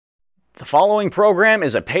The following program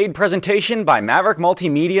is a paid presentation by Maverick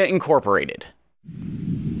Multimedia Incorporated.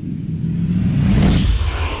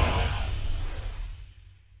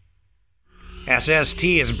 SST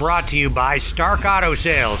is brought to you by Stark Auto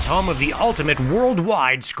Sales, home of the ultimate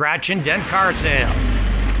worldwide scratch and dent car sale.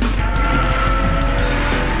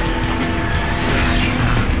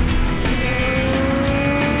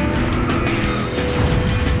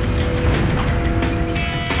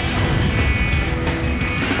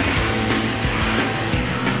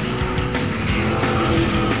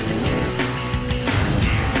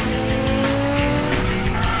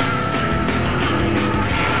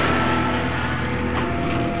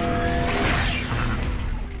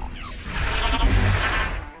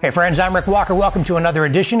 Hey friends, I'm Rick Walker. Welcome to another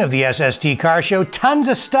edition of the SST Car Show. Tons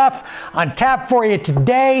of stuff on tap for you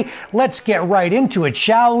today. Let's get right into it,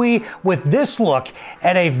 shall we? With this look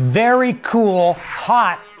at a very cool,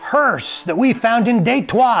 hot hearse that we found in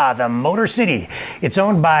Detroit, the Motor City. It's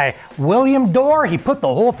owned by William Dorr. He put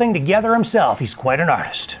the whole thing together himself. He's quite an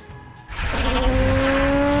artist.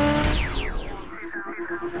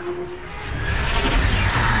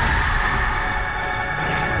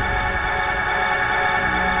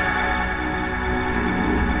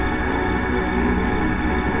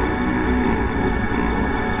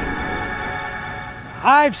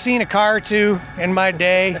 I've seen a car or two in my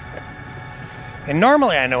day, and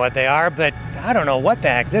normally I know what they are, but I don't know what the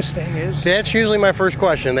heck this thing is. That's usually my first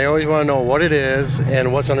question. They always want to know what it is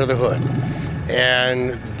and what's under the hood.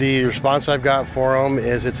 And the response I've got for them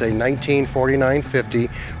is it's a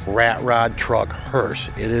 1949-50 rat rod truck hearse.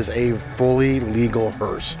 It is a fully legal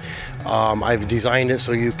hearse. I've designed it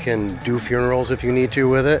so you can do funerals if you need to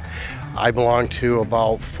with it. I belong to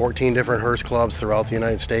about 14 different hearse clubs throughout the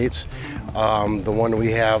United States. The one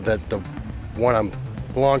we have, the one I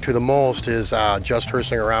belong to the most is Just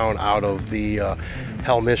Hearsing Around out of the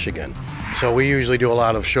Hell, Michigan. So we usually do a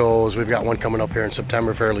lot of shows. We've got one coming up here in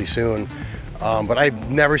September fairly soon. But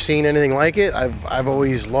I've never seen anything like it. I've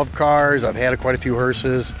always loved cars. I've had quite a few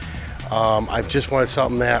hearses. I've just wanted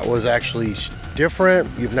something that was actually different,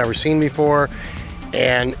 you've never seen before,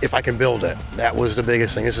 and if I can build it. That was the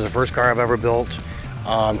biggest thing. This is the first car I've ever built.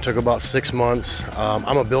 Took about 6 months.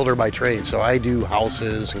 I'm a builder by trade, so I do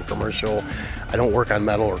houses and commercial. I don't work on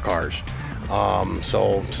metal or cars.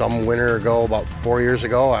 So some winter ago, about 4 years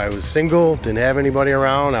ago, I was single, didn't have anybody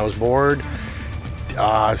around, I was bored.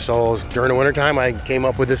 So during the winter time, I came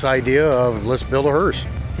up with this idea of let's build a hearse.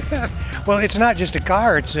 Well, it's not just a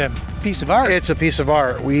car, it's a piece of art. It's a piece of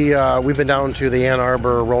art. We've been down to the Ann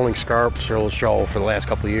Arbor Rolling Sculptural Show for the last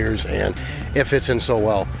couple of years, and it fits in so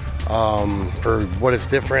well. For what is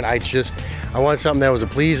different, I wanted something that was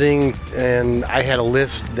pleasing, and I had a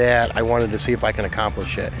list that I wanted to see if I can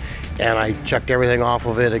accomplish it. And I checked everything off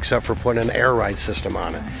of it except for putting an air ride system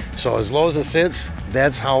on it. So as low as it sits,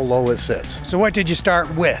 that's how low it sits. So what did you start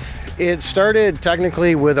with? It started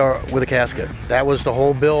technically with a casket. That was the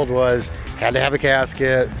whole build, had to have a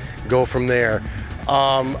casket, go from there.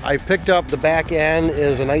 I picked up the back end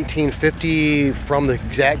is a 1950 from the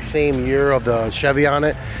exact same year of the Chevy on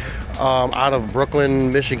it, out of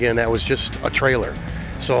Brooklyn, Michigan. That was just a trailer.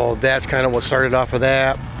 So that's kind of what started off of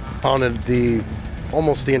that. Founded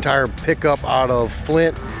almost the entire pickup out of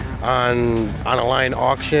Flint on a line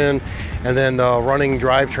auction. And then the running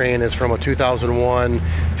drivetrain is from a 2001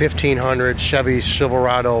 1500 Chevy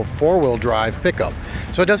Silverado four-wheel drive pickup.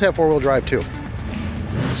 So it does have four-wheel drive too.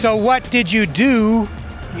 So what did you do,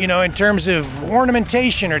 in terms of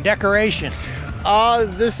ornamentation or decoration?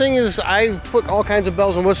 This thing is, I put all kinds of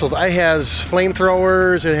bells and whistles. It has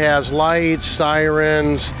flamethrowers, it has lights,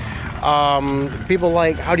 sirens. People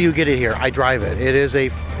like, how do you get it here? I drive it. It is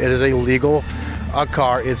a legal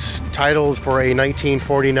car. It's titled for a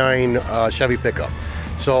 1949 Chevy pickup.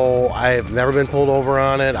 So I've never been pulled over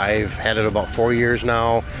on it. I've had it about 4 years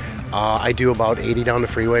now. I do about 80 down the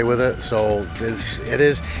freeway with it. So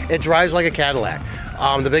it drives like a Cadillac.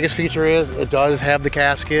 The biggest feature is it does have the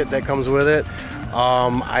casket that comes with it.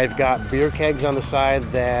 I've got beer kegs on the side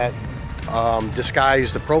that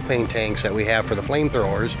disguise the propane tanks that we have for the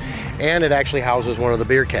flamethrowers, and it actually houses one of the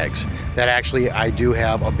beer kegs that actually I do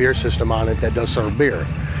have a beer system on it that does serve beer.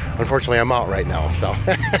 Unfortunately, I'm out right now, so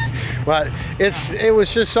but it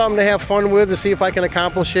was just something to have fun with, to see if I can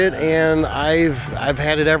accomplish it. And I've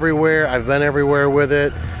had it everywhere. I've been everywhere with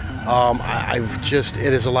it.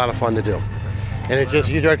 It is a lot of fun to do. And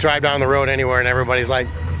you just drive down the road anywhere, and everybody's like,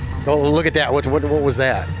 "Oh, look at that! What was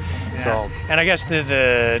that?" Yeah. So, and I guess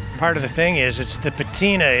the part of the thing is it's the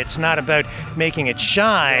patina. It's not about making it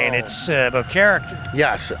shine. No. It's about character.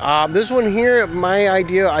 Yes. This one here, my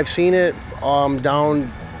idea, I've seen it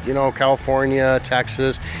down you know, California,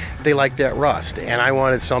 Texas, they like that rust. And I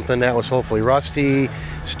wanted something that was hopefully rusty,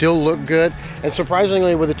 still look good. And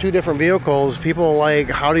surprisingly, with the two different vehicles, people are like,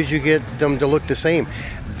 how did you get them to look the same?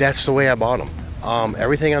 That's the way I bought them.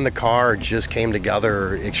 Everything on the car just came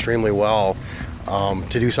together extremely well.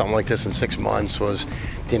 To do something like this in 6 months was,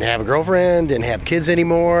 didn't have a girlfriend, didn't have kids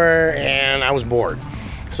anymore, and I was bored.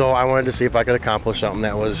 So I wanted to see if I could accomplish something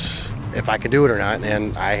that was, if I could do it or not,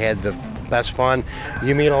 and I had the best fun.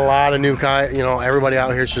 You meet a lot of new guys, you know, everybody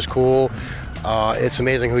out here is just cool. It's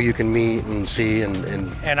amazing who you can meet and see.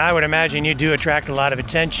 And I would imagine you do attract a lot of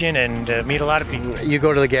attention and meet a lot of people. You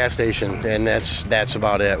go to the gas station, and that's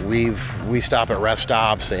about it. We stop at rest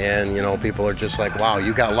stops, and you know, people are just like, wow,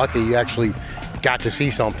 you got lucky. You actually got to see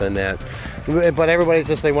something that, but everybody's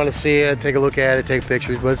just, they want to see it, take a look at it, take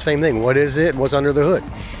pictures, but it's the same thing. What is it? What's under the hood?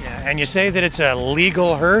 Yeah, and you say that it's a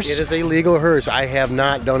legal hearse? It is a legal hearse. I have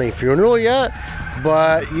not done a funeral yet,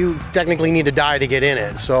 but you technically need to die to get in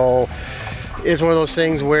it. So it's one of those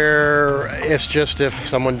things where it's just, if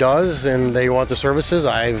someone does and they want the services,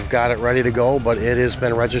 I've got it ready to go, but it has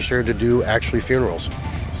been registered to do actually funerals.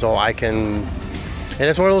 So I can, and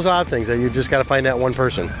it's one of those odd things that you just got to find that one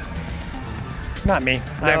person. Not me.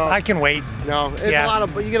 No. I can wait. No, it's a lot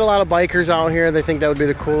of, you get a lot of bikers out here. They think that would be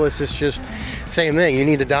the coolest. It's just same thing. You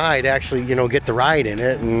need to die to actually, you know, get the ride in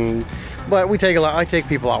it. And but we take a lot. I take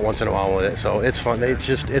people out once in a while with it, so it's fun.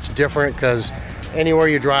 It's different because anywhere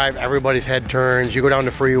you drive, everybody's head turns. You go down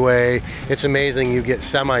the freeway. It's amazing. You get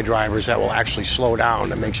semi drivers that will actually slow down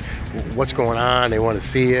to make sure what's going on. They want to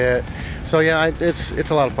see it. So yeah, it's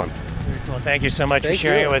a lot of fun. Well, thank you so much for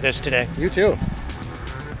sharing it with us today. You too.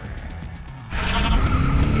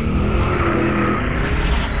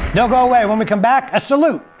 Don't go away. When we come back, a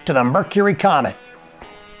salute to the Mercury Comet.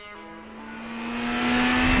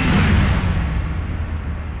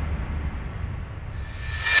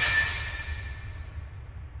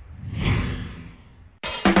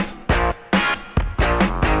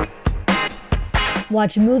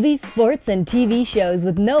 Watch movies, sports, and TV shows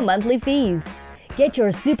with no monthly fees. Get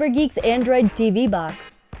your Super Geeks Androids TV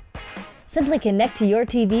box. Simply connect to your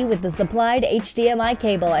TV with the supplied HDMI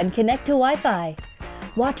cable and connect to Wi-Fi.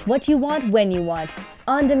 Watch what you want when you want,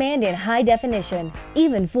 on demand in high definition,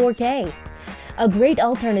 even 4K. A great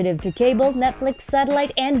alternative to cable, Netflix,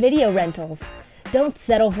 satellite, and video rentals. Don't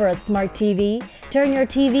settle for a smart TV. Turn your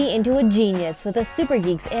TV into a genius with a Super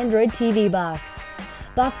Geeks Android TV box.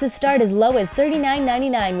 Boxes start as low as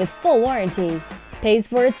 $39.99 with full warranty. Pays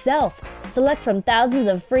for itself. Select from thousands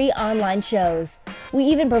of free online shows. We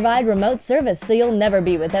even provide remote service so you'll never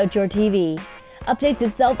be without your TV. Updates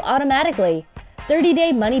itself automatically.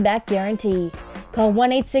 30-day money-back guarantee. Call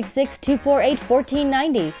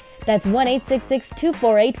 1-866-248-1490. That's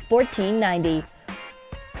 1-866-248-1490.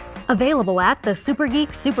 Available at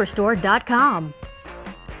thesupergeeksuperstore.com.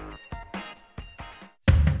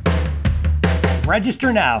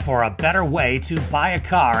 Register now for a better way to buy a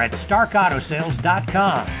car at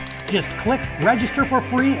starkautosales.com. Just click register for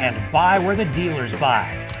free and buy where the dealers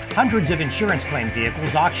buy. Hundreds of insurance claim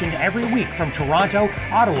vehicles auctioned every week from Toronto,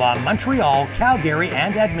 Ottawa, Montreal, Calgary,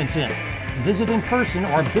 and Edmonton. Visit in person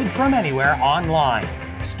or bid from anywhere online.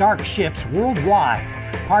 Stark ships worldwide.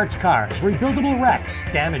 Parts cars, rebuildable wrecks,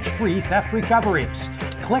 damage-free theft recoveries.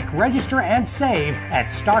 Click register and save at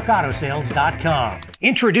starkautosales.com.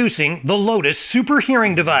 Introducing the Lotus Super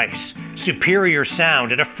Hearing Device. Superior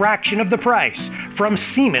sound at a fraction of the price from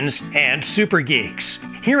Siemens and Super Geeks.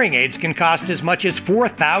 Hearing aids can cost as much as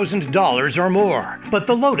 $4,000 or more, but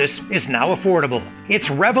the Lotus is now affordable.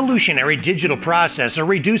 Its revolutionary digital processor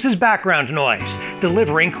reduces background noise,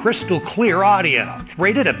 delivering crystal clear audio.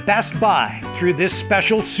 Rated a Best Buy, through this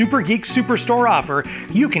special Super Geek Superstore offer,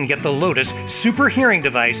 you can get the Lotus Super Hearing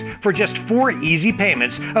Device for just 4 easy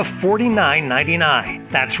payments of $49.99.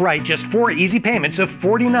 That's right, just 4 easy payments of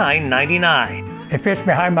 $49.99. It fits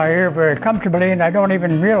behind my ear very comfortably and I don't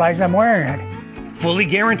even realize I'm wearing it. Fully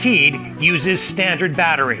guaranteed, uses standard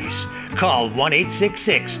batteries. Call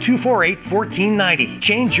 1-866-248-1490.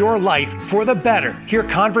 Change your life for the better. Hear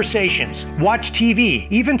conversations, watch TV,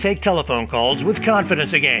 even take telephone calls with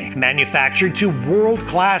confidence again. Manufactured to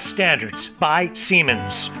world-class standards by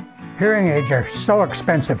Siemens. Hearing aids are so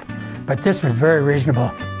expensive, but this was very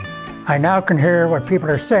reasonable. I now can hear what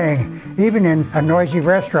people are saying, even in a noisy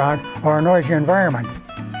restaurant or a noisy environment.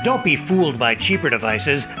 Don't be fooled by cheaper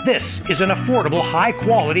devices. This is an affordable,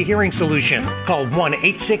 high-quality hearing solution. Call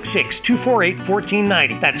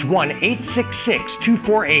 1-866-248-1490. That's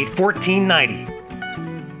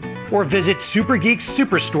 1-866-248-1490. Or visit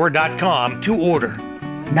supergeeksuperstore.com to order.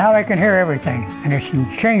 Now I can hear everything, and it's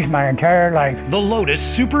changed my entire life. The Lotus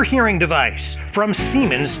Super Hearing Device from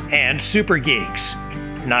Siemens and Super Geeks.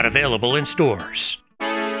 Not available in stores.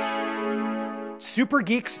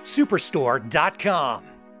 SuperGeeksSuperstore.com.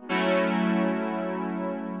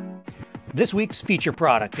 This week's feature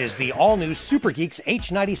product is the all-new Super Geeks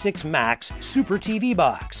H96 Max Super TV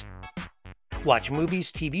Box. Watch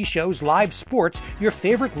movies, TV shows, live sports, your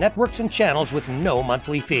favorite networks and channels with no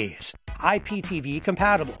monthly fees. IPTV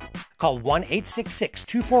compatible. Call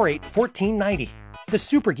 1-866-248-1490. The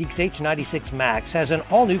Super Geeks H96 Max has an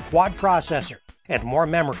all-new quad processor and more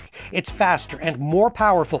memory. It's faster and more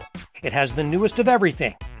powerful. It has the newest of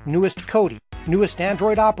everything. Newest Kodi, newest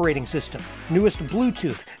Android operating system, newest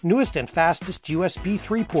Bluetooth, newest and fastest USB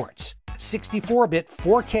 3 ports. 64-bit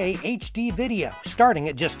 4K HD video starting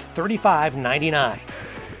at just $35.99.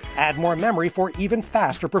 Add more memory for even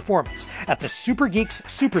faster performance at the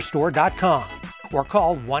SuperGeeksSuperstore.com or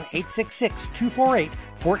call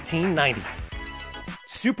 1-866-248-1490.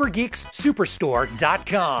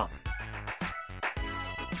 SuperGeeksSuperstore.com.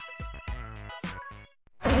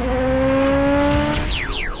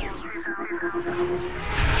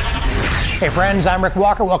 Hey friends, I'm Rick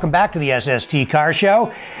Walker. Welcome back to the SST Car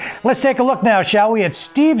Show. Let's take a look now, shall we, at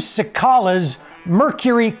Steve Sikala's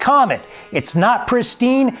Mercury Comet. It's not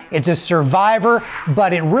pristine, it's a survivor,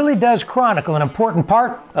 but it really does chronicle an important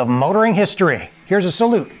part of motoring history. Here's a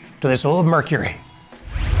salute to this old Mercury.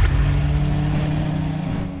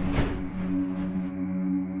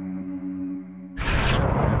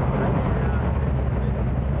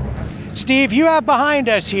 Steve, you have behind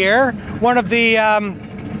us here one of the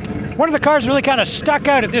cars really kind of stuck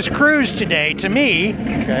out at this cruise today to me,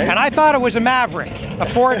 and I thought it was a Maverick, a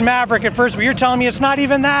Ford Maverick at first, but you're telling me it's not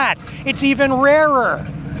even that. It's even rarer.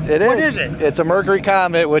 It is. What is it? It's a Mercury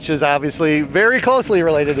Comet, which is obviously very closely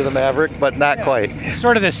related to the Maverick, but not quite.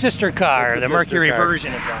 Sort of the sister car, the sister Mercury car.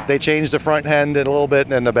 version of that. They changed the front end a little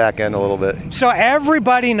bit and the back end a little bit. So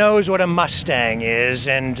everybody knows what a Mustang is,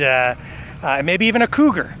 and maybe even a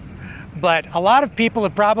Cougar. But a lot of people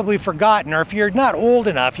have probably forgotten, or if you're not old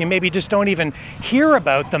enough, you maybe just don't even hear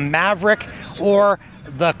about the Maverick or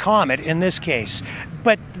the Comet in this case.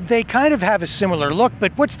 But they kind of have a similar look,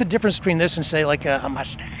 but what's the difference between this and, say, like a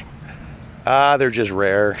Mustang? They're just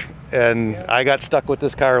rare. And I got stuck with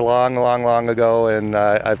this car long ago, and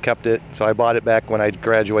I've kept it. So I bought it back when I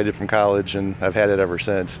graduated from college, and I've had it ever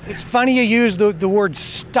since. It's funny you use the word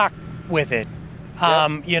stuck with it.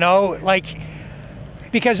 Yep. You know, like,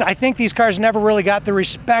 because I think these cars never really got the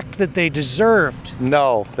respect that they deserved.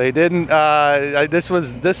 No, they didn't. This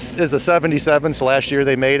is a 77, so last year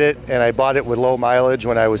they made it, and I bought it with low mileage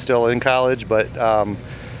when I was still in college, but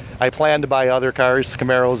I planned to buy other cars,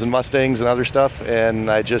 Camaros and Mustangs and other stuff,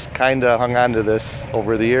 and I just kind of hung on to this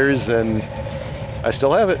over the years, and I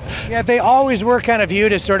still have it. Yeah, they always were kind of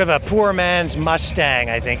viewed as sort of a poor man's Mustang,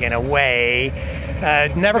 I think, in a way.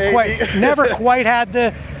 Never quite had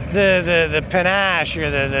the panache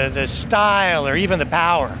or the style or even the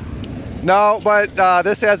power. No, but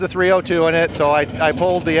this has a 302 in it, so I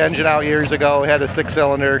pulled the engine out years ago. It had a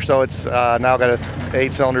 6-cylinder, so it's now got a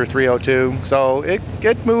 8-cylinder 302. So it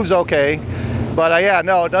moves okay. But yeah,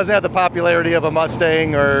 no, it doesn't have the popularity of a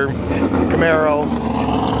Mustang or Camaro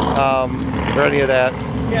or any of that.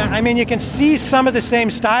 Yeah, I mean, you can see some of the same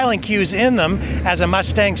styling cues in them as a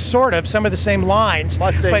Mustang, sort of, some of the same lines.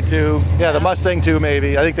 Mustang 2, yeah, the Mustang 2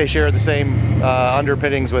 maybe. I think they share the same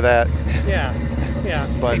underpinnings with that. Yeah.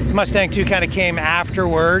 But Mustang 2 kind of came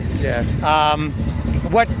afterward. Yeah.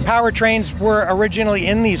 What powertrains were originally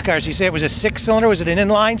in these cars? You say it was a 6-cylinder. Was it an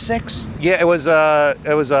inline 6? Yeah, it was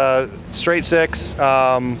a straight 6.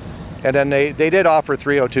 And then they did offer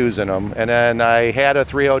 302s in them. And then I had a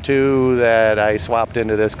 302 that I swapped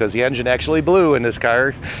into this because the engine actually blew in this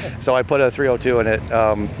car. So I put a 302 in it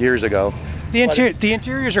years ago. The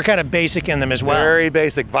interiors are kind of basic in them as well. Very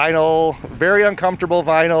basic. Vinyl, very uncomfortable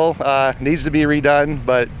vinyl. Needs to be redone,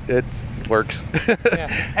 but it works. Yeah.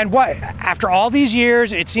 And what, after all these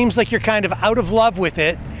years, it seems like you're kind of out of love with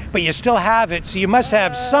it, but you still have it, so you must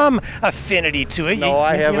have some affinity to it. No,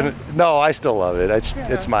 I haven't. No, I still love it.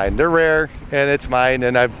 It's mine. They're rare, and it's mine,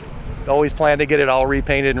 and I've always planned to get it all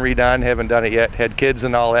repainted and redone. Haven't done it yet. Had kids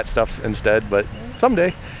and all that stuff instead, but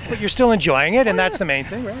someday. But you're still enjoying it, and that's the main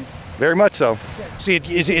thing, right? Very much so. See,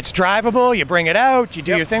 it's drivable. You bring it out. You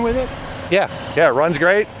do your thing with it. Yeah, it runs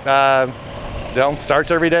great.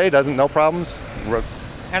 Starts every day. No problems.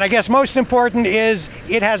 And I guess most important is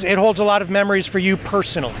it holds a lot of memories for you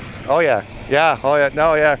personally. Oh yeah.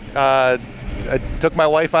 No, yeah. I took my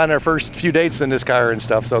wife on our first few dates in this car and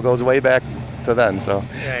stuff, so it goes way back to then. So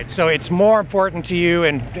Right. So it's more important to you,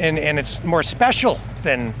 and it's more special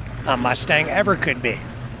than a Mustang ever could be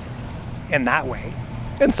in that way.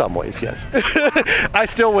 in some ways, yes. I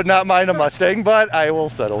still would not mind a Mustang, but I will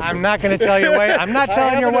settle. I'm not going to tell your wife. I'm not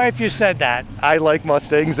telling your wife you said that. I like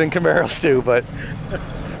Mustangs and Camaros too, but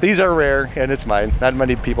these are rare and it's mine. Not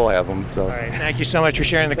many people have them. So. All right. Thank you so much for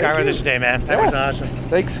sharing the car with us today, man. That was awesome.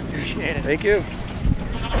 Thanks. Appreciate it. Thank you.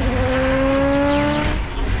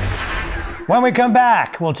 When we come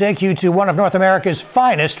back, we'll take you to one of North America's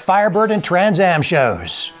finest Firebird and Trans Am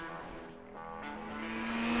shows.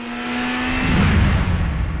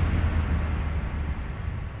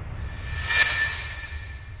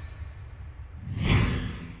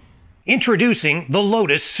 Introducing the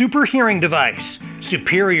Lotus Super Hearing Device.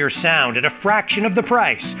 Superior sound at a fraction of the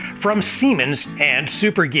price from Siemens and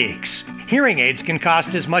Super Geeks. Hearing aids can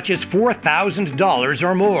cost as much as $4,000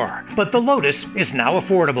 or more, but the Lotus is now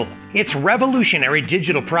affordable. Its revolutionary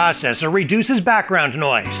digital processor reduces background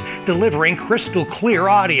noise, delivering crystal clear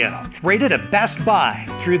audio. Rated a Best Buy,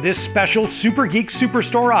 through this special Super Geeks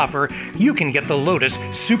Superstore offer, you can get the Lotus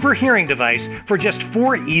Super Hearing Device for just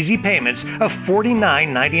 4 easy payments of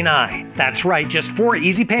 $49.99. That's right, just 4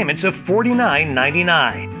 easy payments of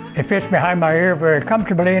 $49.99. It fits behind my ear very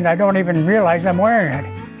comfortably, and I don't even realize I'm wearing it.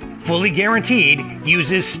 Fully guaranteed,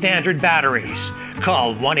 uses standard batteries.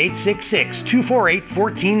 Call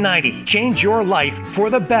 1-866-248-1490. Change your life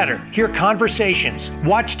for the better. Hear conversations,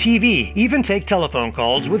 watch TV, even take telephone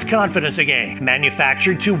calls with confidence again.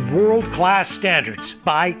 Manufactured to world-class standards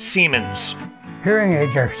by Siemens. Hearing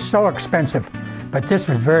aids are so expensive, but this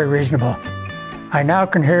was very reasonable. I now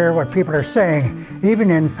can hear what people are saying,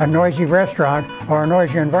 even in a noisy restaurant or a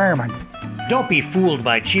noisy environment. Don't be fooled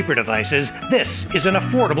by cheaper devices. This is an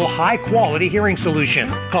affordable, high-quality hearing solution.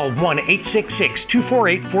 Call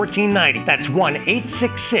 1-866-248-1490. That's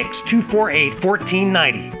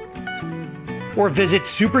 1-866-248-1490. Or visit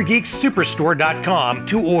supergeeksuperstore.com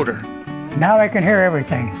to order. Now I can hear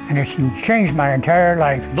everything, and it's changed my entire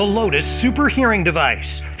life. The Lotus Super Hearing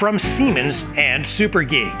Device from Siemens and Super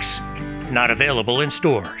Geeks. Not available in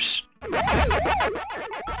stores.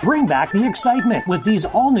 Bring back the excitement with these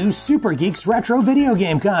all-new Super Geeks retro video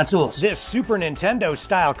game consoles. This Super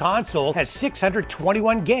Nintendo-style console has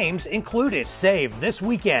 621 games included. Save this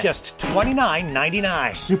weekend, just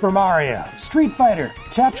 $29.99. Super Mario, Street Fighter,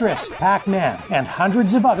 Tetris, Pac-Man, and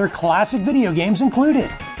hundreds of other classic video games included.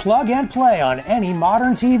 Plug and play on any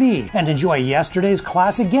modern TV and enjoy yesterday's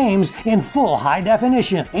classic games in full high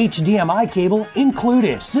definition. HDMI cable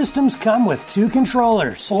included. Systems come with 2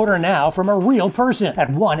 controllers. Order now from a real person at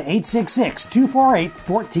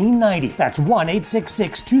 1-866-248-1490. That's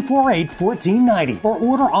 1-866-248-1490. Or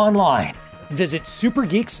order online. Visit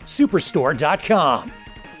supergeeksuperstore.com.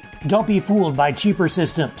 Don't be fooled by cheaper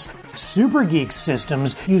systems. Super Geeks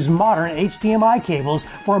systems use modern HDMI cables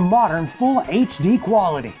for modern full HD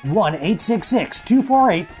quality.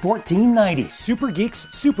 1-866-248-1490.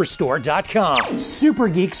 SuperGeeksSuperstore.com. Super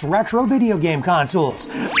Geeks retro video game consoles,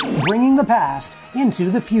 bringing the past into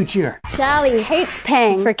the future. Sally hates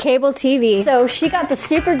paying for cable TV, so she got the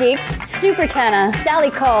Super Geeks Super Antenna.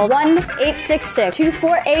 Sally called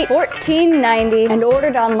 1-866-248-1490 and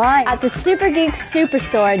ordered online at the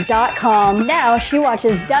SuperGeeksSuperstore.com. Now she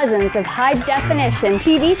watches dozens of high-definition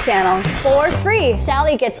TV channels for free.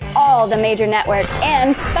 Sally gets all the major networks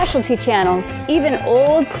and specialty channels, even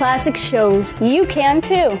old classic shows. You can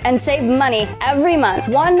too, and save money every month.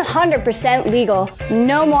 100% legal.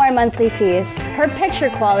 No more monthly fees. Her picture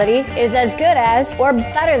quality is as good as or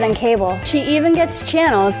better than cable. She even gets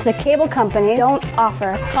channels the cable company don't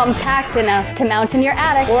offer. Compact enough to mount in your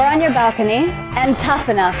attic or on your balcony, and tough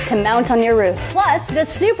enough to mount on your roof. Plus, the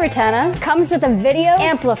Super Antenna comes with a video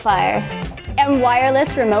amplifier and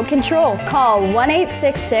wireless remote control. Call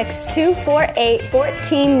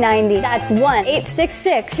 1-866-248-1490. That's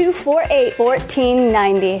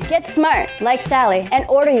 1-866-248-1490. Get smart like Sally and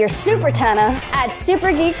order your Super Antenna at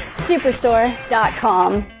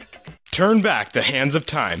SuperGeeksSuperstore.com. Turn back the hands of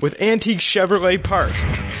time with antique Chevrolet parts.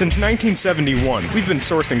 Since 1971, we've been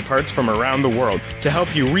sourcing parts from around the world to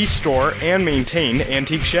help you restore and maintain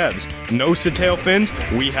antique Chevs. Nose to tail fins,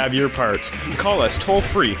 we have your parts. Call us toll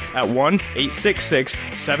free at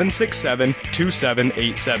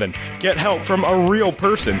 1-866-767-2787. Get help from a real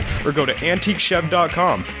person or go to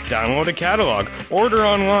antiquechev.com. Download a catalog, order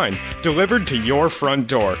online, delivered to your front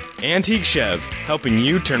door. Antique Chev, helping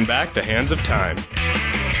you turn back the hands of time.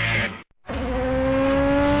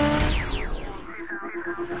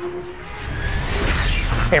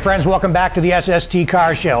 Hey friends, welcome back to the SST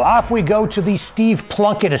Car Show. Off we go to the Steve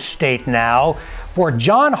Plunkett estate now, for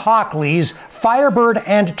John Hockley's Firebird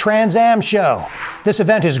and Trans Am show. This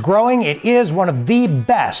event is growing. It is one of the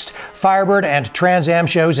best Firebird and Trans Am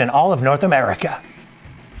shows in all of North America.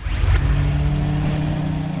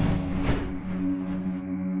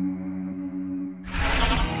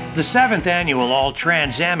 The 7th annual All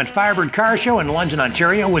Trans Am and Firebird Car Show in London,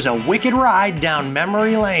 Ontario was a wicked ride down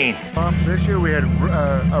memory lane. This year we had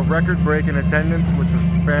a record-breaking attendance, which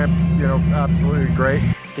was absolutely great.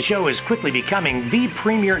 The show is quickly becoming the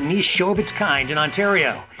premier niche show of its kind in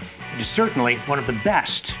Ontario. It is certainly one of the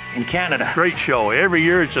best in Canada. Great show. Every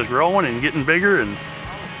year it's just growing and getting bigger, and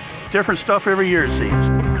different stuff every year it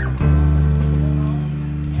seems.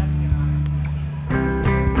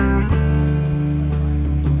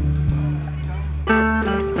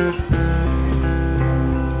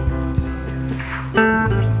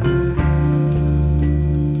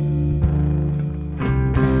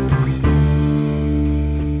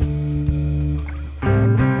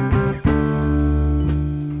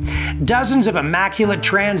 Dozens of immaculate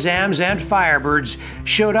Trans Ams and Firebirds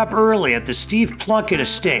showed up early at the Steve Plunkett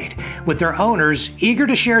estate, with their owners eager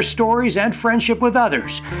to share stories and friendship with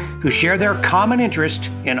others who share their common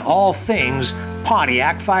interest in all things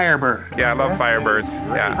Pontiac Firebird. Yeah, I love Firebirds.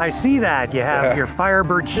 Yeah. I see that. You have your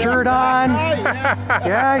Firebird shirt on.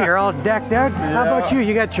 Yeah, you're all decked out. How about you?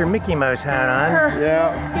 You got your Mickey Mouse hat on.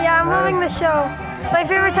 Yeah, I'm loving the show. My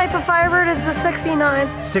favorite type of Firebird is the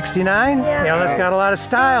 69. 69? Yeah. You know, that's got a lot of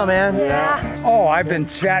style, man. Yeah. Oh, I've been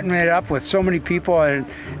chatting it up with so many people,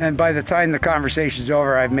 and by the time the conversation's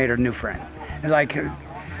over, I've made a new friend. And like,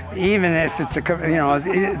 even if it's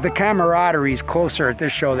the camaraderie is closer at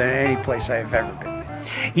this show than any place I've ever been.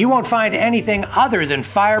 You won't find anything other than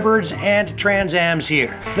Firebirds and Trans Ams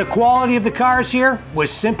here. The quality of the cars here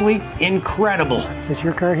was simply incredible. Is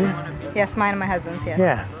your car here? Yes, mine and my husband's, yes.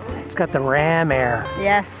 Yeah. It's got the Ram Air.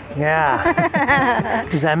 Yes. Yeah.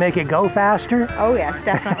 Does that make it go faster? Oh yes,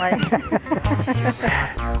 definitely.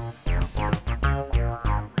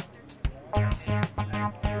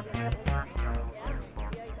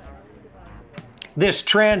 This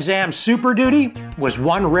Trans Am Super Duty was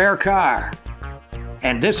one rare car.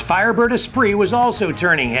 And this Firebird Esprit was also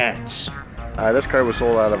turning heads. This car was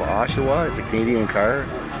sold out of Oshawa. It's a Canadian car.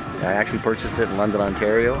 I actually purchased it in London,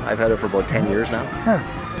 Ontario. I've had it for about 10 years now. Huh.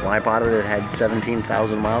 When I bought it, it had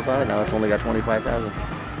 17,000 miles on it. Now it's only got 25,000.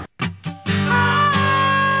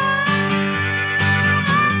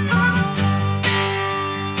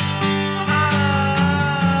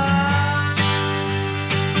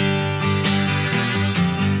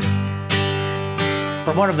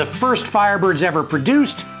 From one of the first Firebirds ever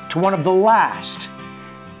produced to one of the last,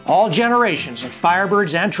 all generations of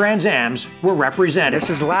Firebirds and Trans Ams were represented. This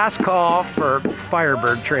is last call for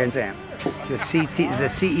Firebird Trans Am. The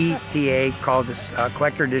CETA called this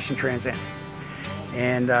Collector Edition Trans Am.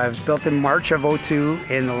 And it was built in March of '02,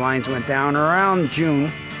 and the lines went down around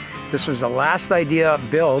June. This was the last idea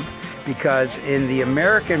build, because in the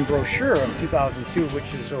American brochure of 2002,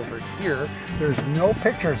 which is over here, there's no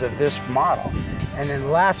pictures of this model. And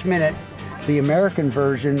then last minute, the American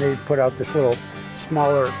version, they put out this little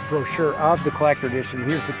smaller brochure of the Collector Edition.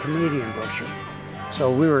 Here's the Canadian brochure. So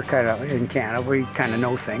we were kind of in Canada, we kind of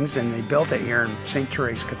know things, and they built it here in St.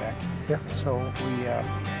 Therese, Quebec. Yeah. So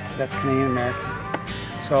that's Canadian American.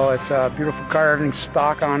 So it's a beautiful car, everything's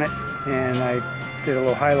stock on it, and I did a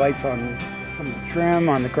little highlights on the trim,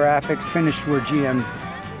 on the graphics, finished where GM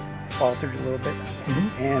altered a little bit,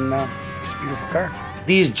 and it's a beautiful car.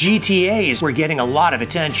 These GTAs were getting a lot of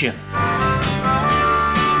attention.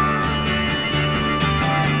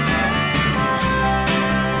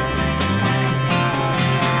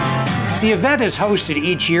 The event is hosted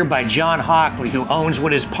each year by John Hockley, who owns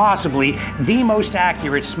what is possibly the most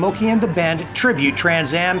accurate Smokey and the Bandit tribute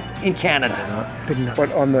Trans Am in Canada.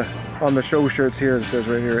 But on the show shirts here, it says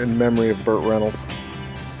right here, in memory of Burt Reynolds.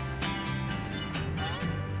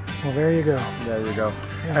 Well, there you go. There you go.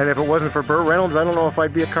 Yeah. And if it wasn't for Burt Reynolds, I don't know if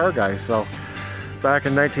I'd be a car guy. So back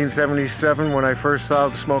in 1977, when I first saw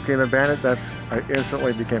the Smokey and the Bandit, I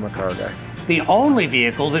instantly became a car guy. The only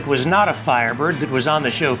vehicle that was not a Firebird that was on the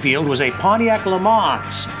show field was a Pontiac Le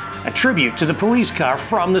Mans, a tribute to the police car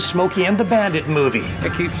from the Smokey and the Bandit movie.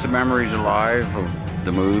 It keeps the memories alive of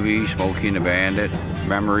the movie, Smokey and the Bandit,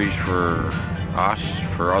 memories for us,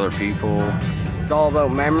 for other people. It's all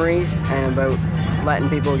about memories and about letting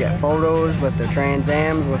people get photos with the Trans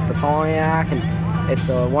Ams, with the Pontiac, and it's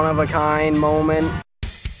a one-of-a-kind moment.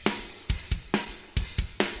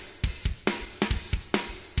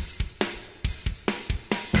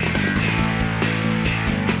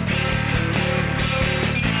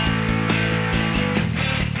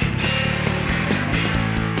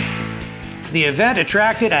 The event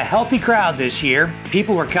attracted a healthy crowd this year.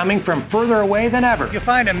 People were coming from further away than ever. You'll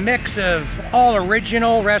find a mix of all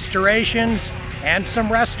original restorations and some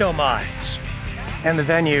resto mods. And the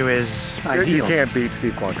venue is ideal. You can't beat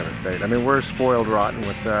Steve Quantum Estate. I mean, we're spoiled rotten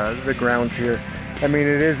with the grounds here. I mean,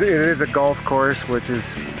 it is a golf course, which is,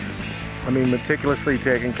 I mean, meticulously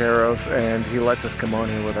taken care of, and he lets us come on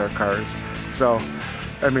here with our cars. So,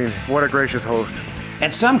 I mean, what a gracious host.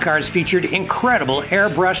 And some cars featured incredible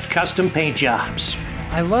airbrushed custom paint jobs.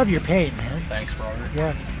 I love your paint, man. Thanks, brother.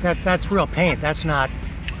 Yeah, that's real paint. That's not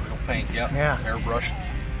real paint. Yep. Yeah. Airbrushed.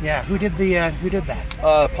 Yeah. Who did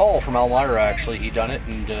that? Paul from Elmira, actually. He done it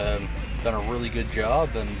and done a really good job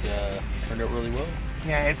and turned out really well.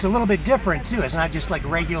 Yeah, it's a little bit different too. It's not just like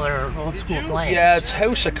regular old school flames. Yeah, it's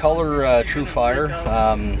House of Color True Fire,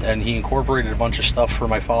 and he incorporated a bunch of stuff for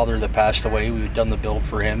my father that passed away. We've done the build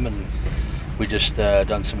for him, and we just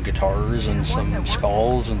done some guitars and some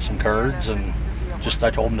skulls and some cards, and just I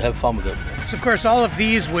told him to have fun with it. So of course all of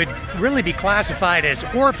these would really be classified as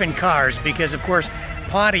orphan cars because of course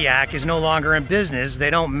Pontiac is no longer in business. They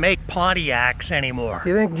don't make Pontiacs anymore. Do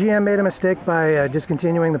you think GM made a mistake by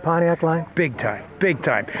discontinuing the Pontiac line? Big time, big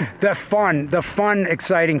time. The fun,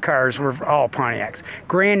 exciting cars were all Pontiacs.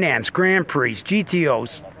 Grand Ams, Grand Prix,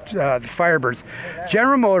 GTOs, the Firebirds.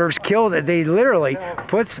 General Motors killed it. They literally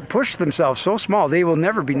pushed themselves so small they will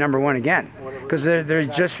never be number one again because they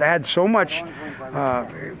just had so much,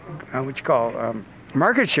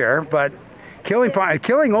 market share, but killing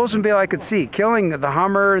Oldsmobile I could see, killing the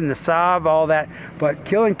Hummer and the Saab, all that, but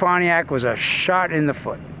killing Pontiac was a shot in the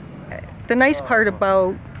foot. The nice part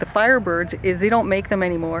about the Firebirds is they don't make them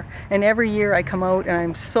anymore, and every year I come out and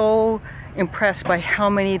I'm so impressed by how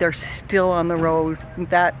many they're still on the road.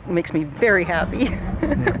 That makes me very happy.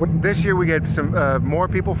 This year we get some more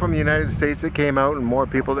people from the United States that came out and more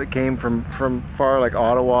people that came from far, like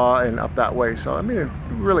Ottawa and up that way. So I mean, a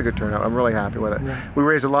really good turnout. I'm really happy with it. Yeah. We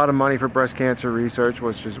raised a lot of money for breast cancer research,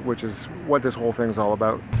 which is what this whole thing's all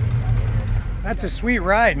about. That's a sweet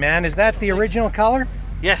ride, man. Is that the original color?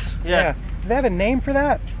 Yes. Yeah. Do they have a name for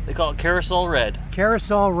that? They call it Carousel Red.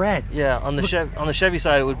 Carousel Red. Yeah, on the Chevy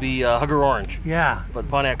side it would be Hugger Orange. Yeah. But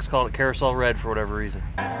Pontiac's called it Carousel Red for whatever reason.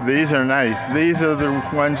 These are nice. These are the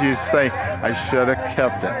ones you say, I should have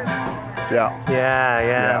kept it. Yeah.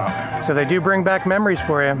 Yeah. So they do bring back memories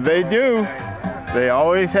for you. They do. They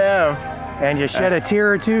always have. And you shed a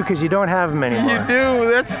tear or two because you don't have them anymore. You do.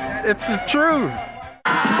 It's the truth.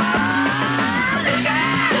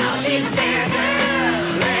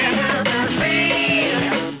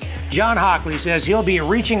 John Hockley says he'll be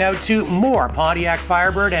reaching out to more Pontiac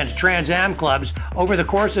Firebird and Trans Am clubs over the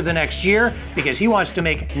course of the next year because he wants to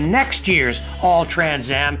make next year's all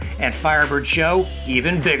Trans Am and Firebird show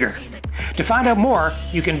even bigger. To find out more,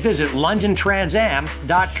 you can visit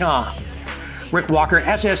londontransam.com. Rick Walker,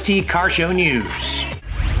 SST Car Show News.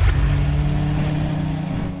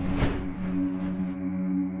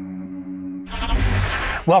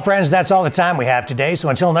 Well, friends, that's all the time we have today. So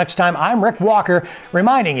until next time, I'm Rick Walker,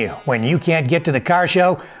 reminding you, when you can't get to the car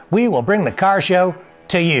show, we will bring the car show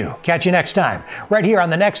to you. Catch you next time, right here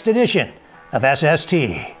on the next edition of SST.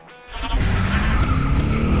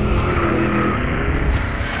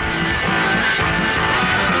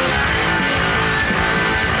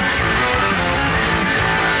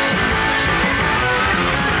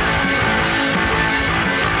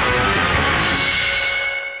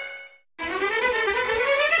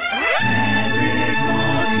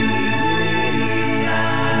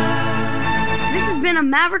 A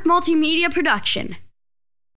Maverick Multimedia production.